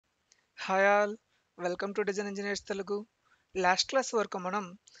Hi all welcome to design engineers Telugu. Last class వరకు మనం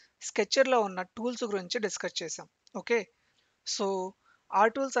స్కెచర్లో ఉన్న టూల్స్ గురించి డిస్కస్ చేసాం. ఓకే, సో ఆ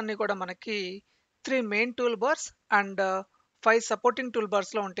టూల్స్ అన్నీ కూడా మనకి 3 main tool bars and 5 supporting tool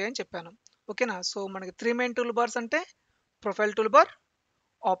బార్స్లో ఉంటాయని చెప్పాను. ఓకేనా, సో మనకి 3 మెయిన్ టూల్ బార్స్ అంటే profile tool bar,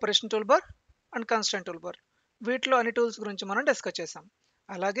 operation tool bar and constraint tool bar. వీటిలో అన్ని టూల్స్ గురించి మనం డిస్కస్ చేసాం.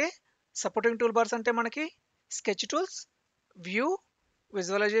 అలాగే సపోర్టింగ్ టూల్ బార్స్ అంటే మనకి sketch tools, view,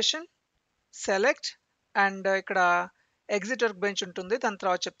 visualisation, select and ఇక్కడ ఎగ్జిట్ వర్క్ బెంచ్ ఉంటుంది, దాని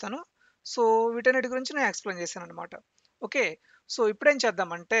తర్వాత చెప్తాను. సో వీటన్నిటి గురించి నేను ఎక్స్ప్లెయిన్ చేశాను అనమాట. ఓకే, సో ఇప్పుడేం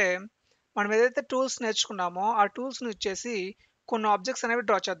చేద్దామంటే మనం ఏదైతే టూల్స్ నేర్చుకున్నామో ఆ టూల్స్ని ఇచ్చేసి కొన్ని ఆబ్జెక్ట్స్ అనేవి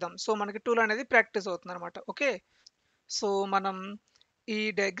డ్రా చేద్దాం. సో మనకి టూల్ అనేది ప్రాక్టీస్ అవుతుంది అనమాట. ఓకే, సో మనం ఈ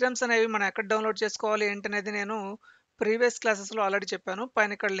డయాగ్రామ్స్ అనేవి మనం ఎక్కడ డౌన్లోడ్ చేసుకోవాలి ఏంటనేది నేను ప్రీవియస్ క్లాసెస్లో ఆల్రెడీ చెప్పాను.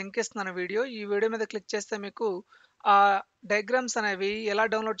 పైన ఇక్కడ లింక్ ఇస్తున్నాను వీడియో. ఈ వీడియో మీద క్లిక్ చేస్తే మీకు ఆ డయాగ్రామ్స్ అనేవి ఎలా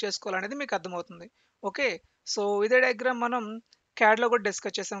డౌన్లోడ్ చేసుకోవాలనేది మీకు అర్థమవుతుంది. ఓకే, సో ఇదే డయాగ్రామ్ మనం క్యాడ్లో కూడా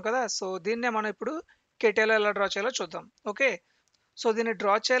డిస్కస్ చేసాం కదా. సో దీన్నే మనం ఇప్పుడు కేటీఎల్లో ఎలా డ్రా చేయాలో చూద్దాం. ఓకే, సో దీన్ని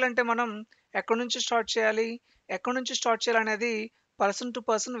డ్రా చేయాలంటే మనం ఎక్కడి నుంచి స్టార్ట్ చేయాలి, ఎక్కడి నుంచి స్టార్ట్ చేయాలనేది పర్సన్ టు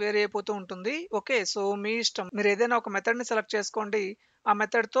పర్సన్ వేరీ అయిపోతూ ఉంటుంది. ఓకే, సో మీ ఇష్టం, మీరు ఏదైనా ఒక మెథడ్ని సెలెక్ట్ చేసుకోండి, ఆ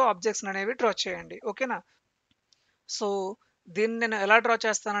మెథడ్తో ఆబ్జెక్ట్స్ అనేవి డ్రా చేయండి. ఓకేనా, సో దీన్ని నేను ఎలా డ్రా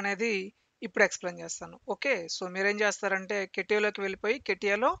చేస్తాననేది ఇప్పుడు ఎక్స్ప్లెయిన్ చేస్తాను. ఓకే, సో మీరేం చేస్తారంటే కెటియాలోకి వెళ్ళిపోయి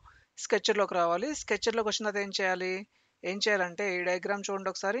కెటియాలో స్కెచర్లోకి రావాలి. స్కెచర్లోకి వచ్చిన తర్వాత ఏం చేయాలంటే ఈ డయాగ్రామ్ చూడండి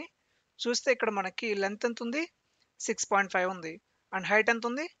ఒకసారి. చూస్తే ఇక్కడ మనకి లెంత్ ఎంత ఉంది, 6.5 ఉంది అండ్ హైట్ ఎంత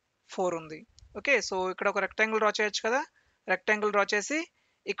ఉంది, 4 ఉంది. ఓకే, సో ఇక్కడ ఒక రెక్టాంగిల్ డ్రా చేయొచ్చు కదా. రెక్టాంగిల్ డ్రా చేసి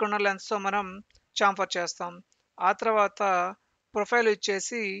ఇక్కడ ఉన్న లెన్స్తో మనం చాంఫర్ చేస్తాం. ఆ తర్వాత ప్రొఫైల్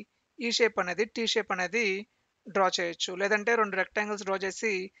ఇచ్చేసి ఈ షేప్ అనేది టీ షేప్ అనేది డ్రా చేయొచ్చు, లేదంటే 2 రెక్టాంగిల్స్ డ్రా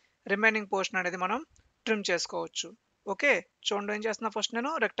చేసి రిమైనింగ్ పోర్షన్ అనేది మనం ట్రిమ్ చేసుకోవచ్చు. ఓకే, చూడండి ఏం చేస్తున్నా, ఫస్ట్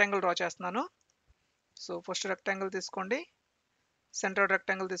నేను రెక్టాంగిల్ డ్రా చేస్తున్నాను. సో ఫస్ట్ రెక్టాంగిల్ తీసుకోండి, సెంటర్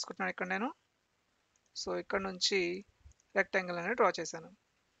రెక్టాంగిల్ తీసుకుంటున్నాను ఇక్కడ నేను. సో ఇక్కడ నుంచి రెక్టాంగిల్ అనేది డ్రా చేశాను.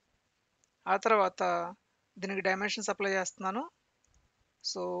 ఆ తర్వాత దీనికి డైమెన్షన్స్ అప్లై చేస్తున్నాను.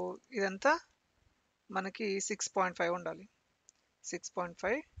 సో ఇదంతా మనకి 6.5 ఉండాలి,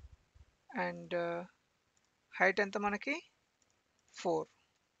 6.5 అండ్ హైట్ ఎంత మనకి 4.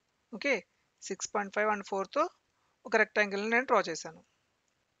 ఓకే, 6.5 అండ్ 4తో ఒక రెక్టాంగిల్ని నేను డ్రా చేశాను.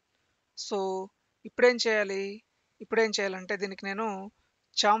 సో ఇప్పుడేం చేయాలంటే దీనికి నేను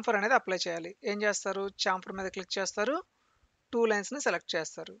చాంఫర్ అనేది అప్లై చేయాలి. ఏం చేస్తారు, చాంఫర్ మీద క్లిక్ చేస్తారు, 2 లైన్స్ని సెలెక్ట్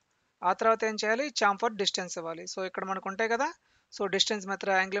చేస్తారు. ఆ తర్వాత ఏం చేయాలి, చాంఫర్ డిస్టెన్స్ ఇవ్వాలి. సో ఇక్కడ మనకు ఉంటాయి కదా, so distance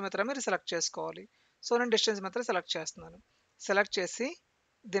method, angle method మీరు సెలెక్ట్ చేసుకోవాలి. సో నేను డిస్టెన్స్ మెథడ్ సెలెక్ట్ చేస్తున్నాను. సెలెక్ట్ చేసి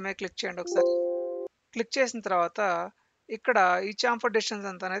దీని మీద క్లిక్ చేయండి ఒకసారి. క్లిక్ చేసిన తర్వాత ఇక్కడ ఈ చాంఫర్ డిస్టెన్స్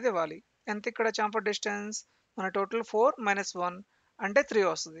ఎంత అనేది ఇవ్వాలి. ఎంత ఇక్కడ చాంఫర్ డిస్టెన్స్, మన టోటల్ 4 - 1 అంటే 3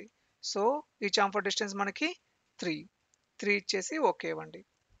 వస్తుంది. సో ఈ చాంఫర్ డిస్టెన్స్ మనకి 3 ఇచ్చేసి ఓకే ఇవ్వండి.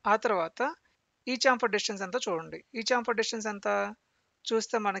 ఆ తర్వాత ఈ చాంఫర్ డిస్టెన్స్ ఎంత చూడండి. ఈ చాంఫర్ డిస్టెన్స్ ఎంత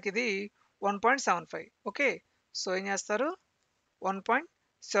చూస్తే మనకి ఇది 1.75. ఓకే, సో ఏం చేస్తారు,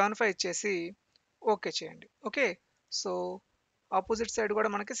 1.75 ఇచ్చేసి ఓకే చేయండి. ఓకే, సో ఆపోజిట్ సైడ్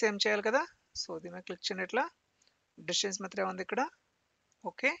కూడా మనకి సేమ్ చేయాలి కదా. సో దీని మీద క్లిక్ చేయండి. ఇట్లా డిస్టెన్స్ మెథడ్ ఉంది ఇక్కడ.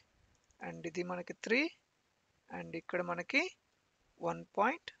 ఓకే, అండ్ ఇది మనకి 3 అండ్ ఇక్కడ మనకి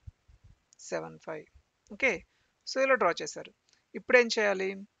 1.75. ఓకే, సో ఇలా డ్రా చేశారు. ఇప్పుడు ఏం చేయాలి,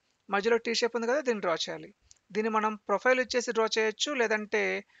 మధ్యలో టీ షేప్ ఉంది కదా, దీన్ని డ్రా చేయాలి. దీన్ని మనం ప్రొఫైల్ ఇచ్చేసి డ్రా చేయొచ్చు, లేదంటే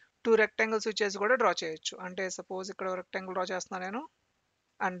 2 రెక్టాంగిల్స్ ఇచ్చేసి కూడా డ్రా చేయొచ్చు. అంటే సపోజ్ ఇక్కడ రెక్టాంగిల్ డ్రా చేస్తున్నాను నేను,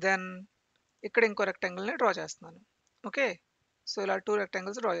 అండ్ దెన్ ఇక్కడ ఇంకో రెక్టాంగిల్ని డ్రా చేస్తున్నాను. ఓకే, సో ఇలా 2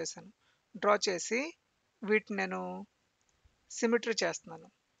 రెక్టాంగిల్స్ డ్రా చేశాను. డ్రా చేసి వీటిని నేను సిమిట్రీ చేస్తున్నాను.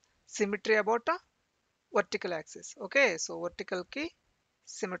 Symmetry about vertical axis. Okay, so వర్టికల్కి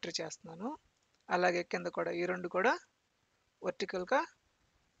symmetry చేస్తున్నాను. అలాగే కింద కూడా ఈ రెండు కూడా వర్టికల్గా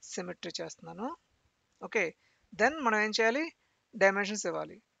సిమిట్రీ చేస్తున్నాను. ఓకే, దెన్ మనం ఏం చేయాలి, డైమెన్షన్స్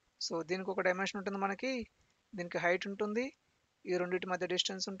ఇవ్వాలి. సో దీనికి ఒక డైమెన్షన్ ఉంటుంది మనకి, దీనికి హైట్ ఉంటుంది, ఈ రెండింటి మధ్య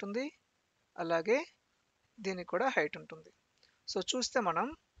డిస్టెన్స్ ఉంటుంది, అలాగే దీనికి కూడా హైట్ ఉంటుంది. సో చూస్తే మనం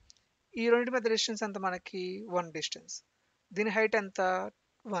ఈ రెండింటి మధ్య డిస్టెన్స్ ఎంత మనకి 1 డిస్టెన్స్, దీని హైట్ ఎంత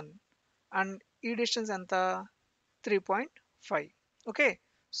 1 అండ్ ఈ డిస్టెన్స్ ఎంత 3.5. ఓకే,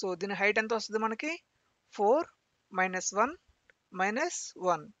 సో దీని హైట్ ఎంత వస్తుంది మనకి 4 - 1 -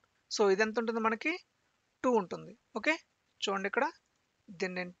 1. సో ఇది ఎంత ఉంటుంది మనకి 2 ఉంటుంది. ఓకే, చూడండి ఇక్కడ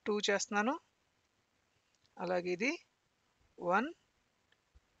దీన్ని నేను 2 చేస్తున్నాను, అలాగే ఇది 1,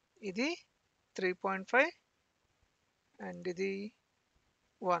 ఇది 3.5 అండ్ ఇది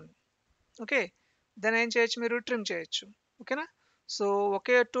 1. ఓకే, దాన్ని ఏం చేయొచ్చు, మీరు ట్రిమ్ చేయొచ్చు. ఓకేనా, సో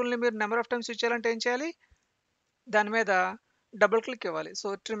ఒకే టూల్ని మీరు నెంబర్ ఆఫ్ టైమ్స్ యూజ్ చేయాలంటే ఏం చేయాలి, దాని మీద డబుల్ క్లిక్ ఇవ్వాలి. సో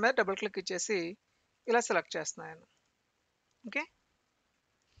ట్రిమ్ మీద డబుల్ క్లిక్ ఇచ్చేసి ఇలా సెలెక్ట్ చేస్తున్నాను. ఓకే,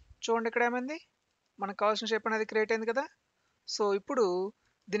 చూడండి ఇక్కడ ఏమైంది, మనకు కావాల్సిన షేప్ అనేది క్రియేట్ అయింది కదా. సో ఇప్పుడు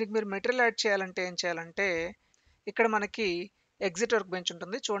దీనికి మీరు మెటీరియల్ యాడ్ చేయాలంటే ఏం చేయాలంటే, ఇక్కడ మనకి ఎగ్జిట్ వర్క్ బెంచ్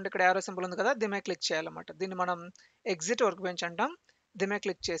ఉంటుంది చూడండి, ఇక్కడ యారో సింబల్ ఉంది కదా, దీని మీద క్లిక్ చేయాలన్నమాట. దీన్ని మనం ఎగ్జిట్ వర్క్ బెంచ్ అంటాం. దీని మీద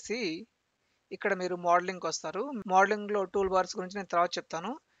క్లిక్ చేసి ఇక్కడ మీరు మోడలింగ్కి వస్తారు. మోడలింగ్లో టూల్ బార్స్ గురించి నేను తర్వాత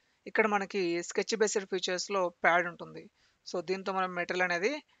చెప్తాను. ఇక్కడ మనకి స్కెచ్ బేస్డ్ ఫీచర్స్లో ప్యాడ్ ఉంటుంది. సో దీంతో మనం మెటీరియల్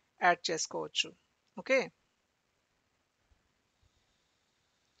అనేది యాడ్ చేసుకోవచ్చు. ఓకే,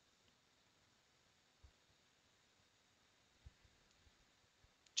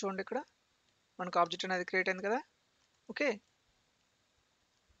 చూడండి ఇక్కడ మనకు ఆబ్జెక్ట్ అనేది క్రియేట్ అయింది కదా. ఓకే,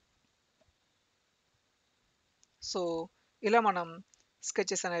 సో ఇలా మనం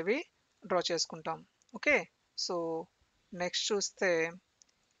స్కెచెస్ అనేవి డ్రా చేసుకుంటాం. ఓకే, సో నెక్స్ట్ చూస్తే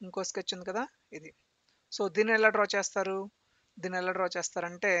ఇంకో స్కెచ్ ఉంది కదా ఇది. సో దీన్ని ఎలా డ్రా చేస్తారు, దీన్ని ఎలా డ్రా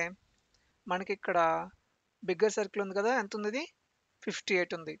చేస్తారంటే, మనకి ఇక్కడ బిగ్గర్ సర్కిల్ ఉంది కదా, ఎంత ఉంది ఇది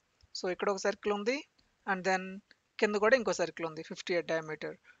 58 ఉంది. సో ఇక్కడ ఒక సర్కిల్ ఉంది, అండ్ దెన్ కింద కూడా ఇంకో సర్కిల్ ఉంది 58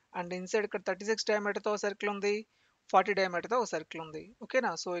 డయామీటర్, అండ్ ఇన్సైడ్ ఇక్కడ 36 డయామీటర్తో ఒక సర్కిల్ ఉంది, 40 డయామీటర్తో ఒక సర్కిల్ ఉంది.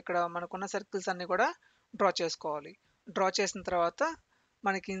 ఓకేనా, సో ఇక్కడ మనకున్న సర్కిల్స్ అన్ని కూడా డ్రా చేసుకోవాలి. డ్రా చేసిన తర్వాత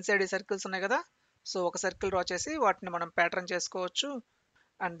మనకి ఇన్సైడ్ ఈ సర్కిల్స్ ఉన్నాయి కదా, సో ఒక సర్కిల్ డ్రా చేసి వాటిని మనం ప్యాటర్న్ చేసుకోవచ్చు.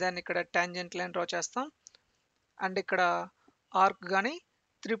 అండ్ దెన్ ఇక్కడ టాంజెంట్ లైన్ డ్రా చేస్తాం, అండ్ ఇక్కడ ఆర్క్ కానీ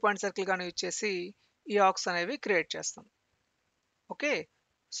 3 పాయింట్ సర్కిల్ కానీ యూజ్ చేసి ఈ ఆర్క్స్ అనేవి క్రియేట్ చేస్తాం. ఓకే,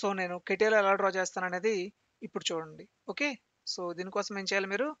 సో నేను కెటియాలో ఎలా డ్రా చేస్తాను అనేది ఇప్పుడు చూడండి. ఓకే, సో దీనికోసం ఏం చేయాలి,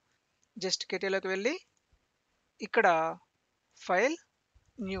 మీరు జస్ట్ కెటియాలోకి వెళ్ళి ఇక్కడ ఫైల్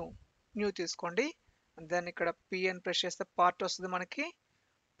న్యూ న్యూ తీసుకోండి, దెన్ ఇక్కడ పి అని ప్రెస్ చేస్తే పార్ట్ వస్తుంది మనకి,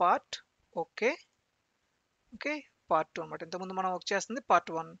 పార్ట్. ఓకే, ఓకే, పార్ట్ 2 అనమాట. ఇంతకుముందు మనం వర్క్ చేస్తుంది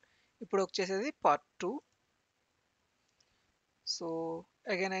పార్ట్ 1, ఇప్పుడు వర్క్ చేసేది పార్ట్ 2. సో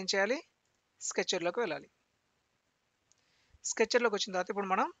అగైన్ ఏం చేయాలి, స్కెచర్లోకి వెళ్ళాలి. స్కెచర్లోకి వచ్చిన తర్వాత ఇప్పుడు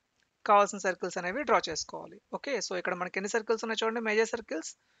మనం కావాల్సిన సర్కిల్స్ అనేవి డ్రా చేసుకోవాలి. ఓకే, సో ఇక్కడ మనకి ఎన్ని సర్కిల్స్ ఉన్నాయి చూడండి, మేజర్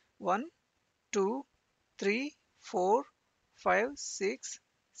సర్కిల్స్ 1 2 3 4 5 6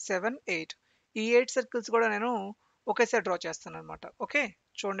 7 8. ఈ 8 సర్కిల్స్ కూడా నేను ఒకేసారి డ్రా చేస్తాను అనమాట. ఓకే,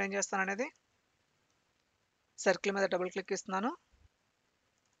 చూడండి ఏం చేస్తాను అనేది, సర్కిల్ మీద డబుల్ క్లిక్ ఇస్తున్నాను,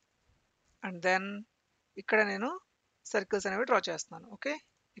 అండ్ దెన్ ఇక్కడ నేను సర్కిల్స్ అనేవి డ్రా చేస్తున్నాను. ఓకే,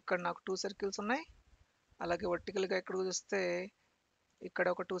 ఇక్కడ నాకు 2 సర్కిల్స్ ఉన్నాయి, అలాగే వర్టికల్గా ఇక్కడ చూస్తే ఇక్కడ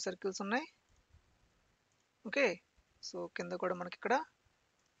ఒక 2 సర్కిల్స్ ఉన్నాయి. ఓకే, సో కింద కూడా మనకి ఇక్కడ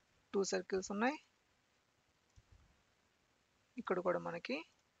 2 సర్కిల్స్ ఉన్నాయి, ఇక్కడ కూడా మనకి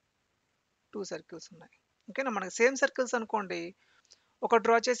 2 సర్కిల్స్ ఉన్నాయి. ఓకేనా, మనకి సేమ్ సర్కిల్స్ అనుకోండి, ఒక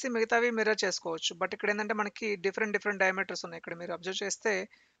డ్రా చేసి మిగతావి మిర్రర్ చేసుకోవచ్చు. బట్ ఇక్కడ ఏంటంటే మనకి డిఫరెంట్ డిఫరెంట్ డయామీటర్స్ ఉన్నాయి. ఇక్కడ మీరు అబ్జర్వ్ చేస్తే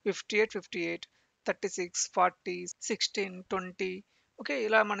 58 58 36 40 16 20. ఓకే,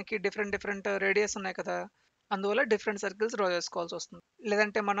 ఇలా మనకి డిఫరెంట్ డిఫరెంట్ రేడియస్ ఉన్నాయి కదా, అందువల్ల డిఫరెంట్ సర్కిల్స్ డ్రా చేసుకోవాల్సి వస్తుంది,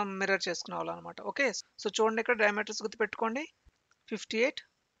 లేదంటే మనం మిర్రర్ చేసుకునే వాళ్ళం అనమాట. ఓకే, సో చూడండి ఇక్కడ డయామీటర్స్ గుర్తుపెట్టుకోండి, 58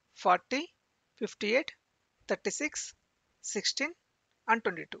 40 58 36 16 అండ్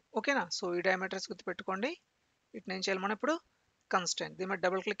 22. ఓకేనా, సో ఈ డయామీటర్స్ గుర్తుపెట్టుకోండి. వీటిని ఏం చేయాలి మనం ఇప్పుడు, కన్స్టెంట్ దీని మీద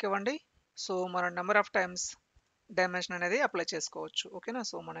డబుల్ క్లిక్ ఇవ్వండి. సో మనం నెంబర్ ఆఫ్ టైమ్స్ డైమెన్షన్ అనేది అప్లై చేసుకోవచ్చు. ఓకేనా,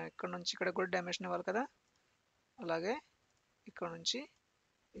 సో మనం ఇక్కడ నుంచి ఇక్కడ కూడా డైమెన్షన్ ఇవ్వాలి కదా, అలాగే ఇక్కడ నుంచి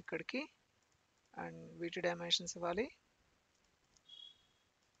ఇక్కడికి అండ్ వీటి డైమెన్షన్స్ ఇవ్వాలి.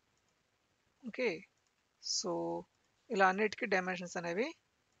 ఓకే, సో ఇలా అన్నిటికీ డైమెన్షన్స్ అనేవి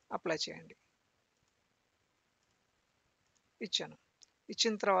అప్లై చేయండి. ఇచ్చాను,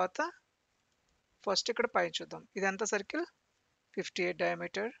 ఇచ్చిన తర్వాత ఫస్ట్ ఇక్కడ పై చూద్దాం, ఇదంతా సర్కిల్ 58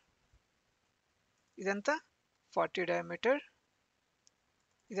 డయామీటర్, ఇదంతా 40 డయామీటర్,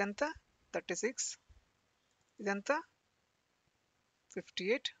 ఇదంతా 36, ఇదంతా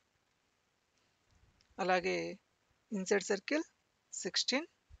 58, అలాగే ఇన్సైడ్ సర్కిల్ 16,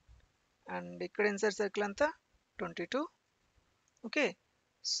 అండ్ ఇక్కడ ఇన్సైడ్ సర్కిల్ అంతా 22. ఓకే,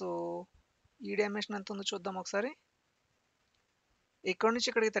 సో ఈ డైమెన్షన్ ఎంత ఉందో చూద్దాం ఒకసారి. ఇక్కడ నుంచి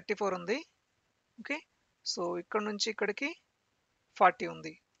ఇక్కడికి 34 ఉంది. ఓకే, సో ఇక్కడ నుంచి ఇక్కడికి 40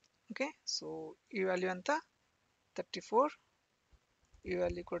 ఉంది. ఓకే, సో ఈ వాల్యూ ఎంత 34, ఈ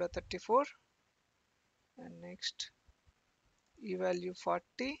వాల్యూ కూడా 34, అండ్ నెక్స్ట్ ఈ వాల్యూ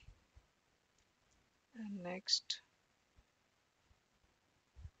 40, అండ్ నెక్స్ట్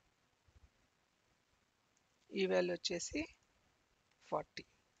ఈ వాల్యూ వచ్చేసి 40.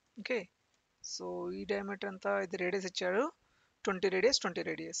 ఓకే, సో ఈ డయామీటర్ అంతా, ఇది రేడియస్ ఇచ్చాడు 20 రేడియస్ 20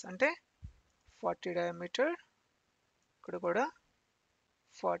 రేడియస్ అంటే 40 డయామీటర్, ఇక్కడ కూడా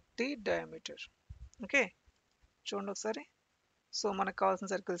 40 డయామీటర్. ఓకే, చూడండి ఒకసారి. సో మనకు కావాల్సిన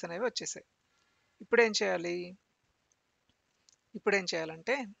సర్కిల్స్ అనేవి వచ్చేసాయి. ఇప్పుడు ఏం చేయాలి, ఇప్పుడు ఏం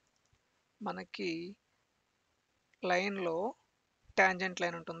చేయాలంటే మనకి లైన్లో టాంజెంట్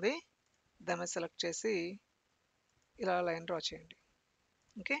లైన్ ఉంటుంది, దాని మీద సెలెక్ట్ చేసి ఇలా లైన్ డ్రా చేయండి.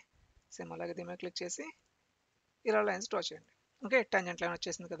 ఓకే, సేమ్ అలాగే దీని మీద క్లిక్ చేసి ఇలా లైన్స్ డ్రా చేయండి. ఓకే, టాంజెంట్ లైన్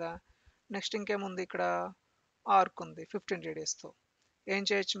వచ్చేసింది కదా. నెక్స్ట్ ఇంకేముంది, ఇక్కడ ఆర్క్ ఉంది 15 రేడియస్తో. ఏం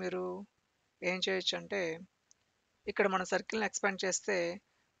చేయొచ్చు మీరు, ఏం చేయొచ్చు అంటే ఇక్కడ మన సర్కిల్ని ఎక్స్పాండ్ చేస్తే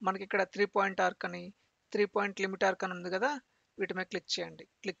మనకి ఇక్కడ 3 పాయింట్ ఆర్క్ అని 3 పాయింట్ లిమిట్ ఆర్క్ అని ఉంది కదా, వీటి మీద క్లిక్ చేయండి.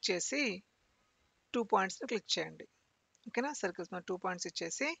 క్లిక్ చేసి 2 పాయింట్స్ని క్లిక్ చేయండి. ఓకేనా, సర్కిల్స్ మీద 2 పాయింట్స్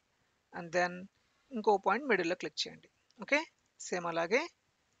ఇచ్చేసి అండ్ దెన్ ఇంకో పాయింట్ మిడిల్లో క్లిక్ చేయండి. ఓకే, సేమ్ అలాగే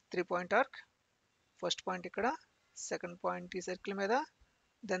 3 పాయింట్ ఆర్క్, ఫస్ట్ పాయింట్ ఇక్కడ, సెకండ్ పాయింట్ ఈ సర్కిల్ మీద,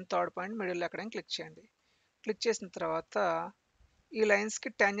 దెన్ థర్డ్ పాయింట్ మిడిల్లో ఎక్కడైనా క్లిక్ చేయండి. క్లిక్ చేసిన తర్వాత ఈ లైన్స్కి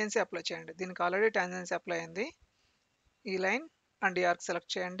టాంజెన్సీ అప్లై చేయండి. దీనికి ఆల్రెడీ టాంజెన్సీ అప్లై అయింది. ఈ లైన్ అండ్ ఈ ఆర్క్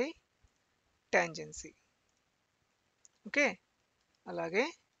సెలెక్ట్ చేయండి, టాంజెన్సీ. ఓకే, అలాగే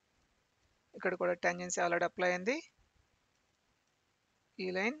ఇక్కడ కూడా టాంజెన్సీ ఆల్రెడీ అప్లై అయింది. ఈ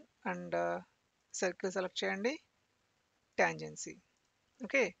లైన్ అండ్ సర్కిల్ సెలెక్ట్ చేయండి, టాంజెన్సీ.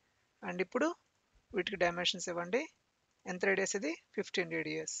 ఓకే, అండ్ ఇప్పుడు వీటికి డైమెన్షన్స్ ఇవ్వండి. ఎంత రేడియస్ ఇది, 15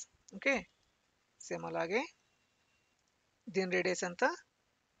 రేడియస్. ఓకే, సేమ్ అలాగే దీని రేడియస్ ఎంత,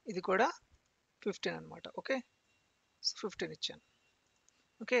 ఇది కూడా 15 అనమాట. ఓకే, 15 ఇచ్చాను.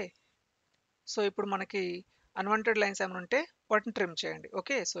 ఓకే, సో ఇప్పుడు మనకి అన్వాంటెడ్ లైన్స్ ఏమైనా ఉంటే వాటిని ట్రిమ్ చేయండి.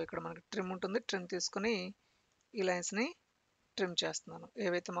 ఓకే, సో ఇక్కడ మనకి ట్రిమ్ ఉంటుంది, ట్రిమ్ తీసుకుని ఈ లైన్స్ని ట్రిమ్ చేస్తున్నాను.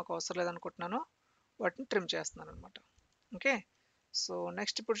 ఏవైతే మాకు అవసరం లేదనుకుంటున్నానో వాటిని ట్రిమ్ చేస్తున్నాను అనమాట. ఓకే, సో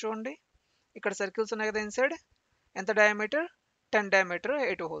నెక్స్ట్ ఇప్పుడు చూడండి, ఇక్కడ సర్కిల్స్ ఉన్నాయి కదా ఇన్సైడ్, ఎంత diameter, 10 diameter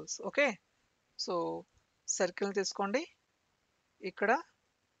 8 holes. Okay, so సర్కిల్ని తీసుకోండి, ఇక్కడ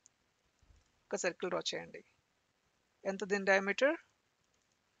ఒక సర్కిల్ డ్రా చేయండి. ఎంత దీని డయామీటర్,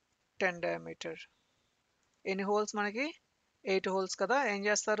 10 డయామీటర్. ఎన్ని హోల్స్ మనకి, 8 హోల్స్ కదా. ఏం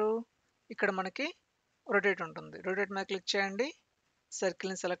చేస్తారు, ఇక్కడ మనకి రొటేట్ ఉంటుంది, రొటేట్ మీద క్లిక్ చేయండి,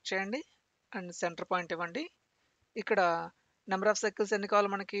 సర్కిల్ని సెలెక్ట్ చేయండి అండ్ సెంటర్ పాయింట్ ఇవ్వండి. ఇక్కడ నెంబర్ ఆఫ్ సర్కిల్స్ ఎన్ని కావాలి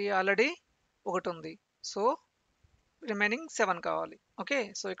మనకి, ఆల్రెడీ ఒకటి ఉంది, సో రిమైనింగ్ 7 కావాలి. ఓకే,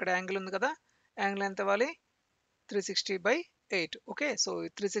 సో ఇక్కడ యాంగిల్ ఉంది కదా, యాంగిల్ ఎంత ఇవ్వాలి, 360/8. ఓకే, సో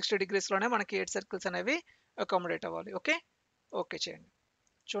 360 డిగ్రీస్లోనే మనకి 8 సర్కిల్స్ అనేవి అకామిడేట్ అవ్వాలి. ఓకే, ఓకే చేయండి.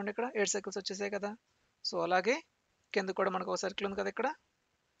 చూడండి ఇక్కడ 8 సర్కిల్స్ వచ్చేసాయి కదా. సో అలాగే కింద కూడా మనకు ఒక సర్కిల్ ఉంది కదా ఇక్కడ,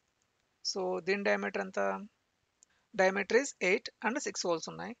 సో దీని డయామీటర్ ఎంత, డయామీటర్ ఇస్ 8 అండ్ 6 హోల్స్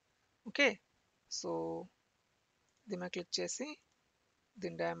ఉన్నాయి. ఓకే, సో దీని మీద క్లిక్ చేసి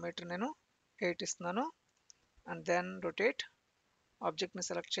దీని డయామీటర్ నేను 8 ఇస్తున్నాను అండ్ దెన్ రొటేట్, ఆబ్జెక్ట్ని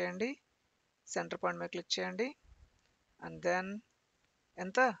సెలెక్ట్ చేయండి, సెంటర్ పాయింట్ మీద క్లిక్ చేయండి అండ్ దెన్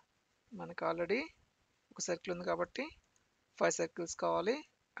ఎంత, మనకు ఆల్రెడీ ఒక సర్కిల్ ఉంది కాబట్టి 5 సర్కిల్స్ కావాలి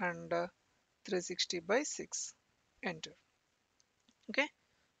అండ్ 360/6 ఎంటర్. ఓకే,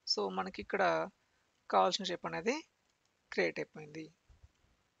 సో మనకి ఇక్కడ కావాల్సిన షేప్ అనేది క్రియేట్ అయిపోయింది.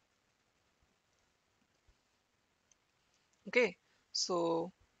 ఓకే, సో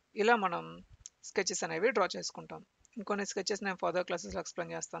ఇలా మనం స్కెచెస్ అనేవి డ్రా చేసుకుంటాం. ఇంకొన్ని స్కెచెస్ నేను ఫర్దర్ క్లాసెస్లో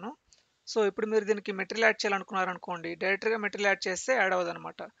ఎక్స్ప్లెయిన్ చేస్తాను. సో ఇప్పుడు మీరు దీనికి మెటీరియల్ యాడ్ చేయాలనుకున్నారనుకోండి, డైరెక్ట్గా మెటీరియల్ యాడ్ చేస్తే యాడ్ అవ్వదు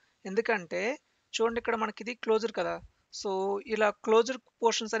అనమాట. ఎందుకంటే చూడండి ఇక్కడ మనకి ఇది క్లోజర్ కదా, సో ఇలా క్లోజర్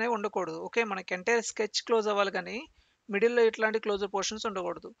పోర్షన్స్ అనేవి ఉండకూడదు. ఓకే, మనకి ఎంటైర్ స్కెచ్ క్లోజ్ అవ్వాలి కానీ మిడిల్లో ఇట్లాంటి క్లోజర్ పోర్షన్స్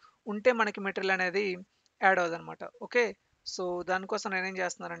ఉండకూడదు. ఉంటే మనకి మెటీరియల్ అనేది యాడ్ అవ్వదు అనమాట. ఓకే, సో దానికోసం నేనేం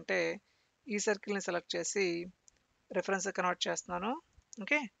చేస్తున్నానంటే ఈ సర్కిల్ని సెలెక్ట్ చేసి రిఫరెన్స్ కన్వర్ట్ చేస్తున్నాను.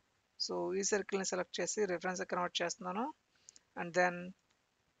 ఓకే, సో ఈ సర్కిల్ని సెలెక్ట్ చేసి రిఫరెన్స్ కన్వర్ట్ చేస్తున్నాను అండ్ దెన్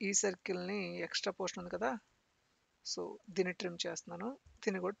ఈ సర్కిల్ని ఎక్స్ట్రా పోర్షన్ ఉంది కదా, సో దీన్ని ట్రిమ్ చేస్తున్నాను,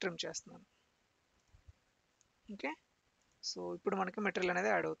 దీన్ని కూడా ట్రిమ్ చేస్తున్నాను. ఓకే, సో ఇప్పుడు మనకి మెటీరియల్ అనేది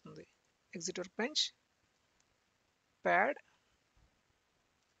యాడ్ అవుతుంది. ఎగ్జిట్ వర్క్ బెంచ్, ప్యాడ్,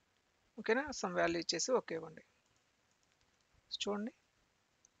 ఓకేనా, సమ్ వాల్యూ ఇచ్చేసి ఓకే ఇవ్వండి. చూడండి,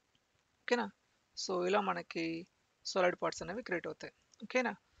 ఓకేనా, సో ఇలా మనకి సాలిడ్ పార్ట్స్ అనేవి క్రియేట్ అవుతాయి.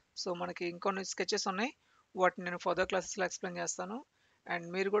 ఓకేనా, సో మనకి ఇంకొన్ని స్కెచెస్ ఉన్నాయి, వాటిని నేను ఫర్దర్ క్లాసెస్లో ఎక్స్ప్లెయిన్ చేస్తాను అండ్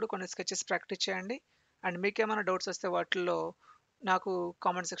మీరు కూడా కొన్ని స్కెచెస్ ప్రాక్టీస్ చేయండి అండ్ మీకు ఏమైనా డౌట్స్ వస్తే వాటిల్లో నాకు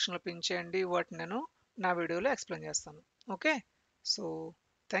కామెంట్ సెక్షన్లో పిన్ చేయండి, వాటిని నేను నా వీడియోలో ఎక్స్ప్లెయిన్ చేస్తాను. ఓకే, సో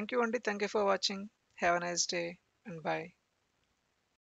థ్యాంక్ యూ అండి, thank you for watching, have a nice day and bye.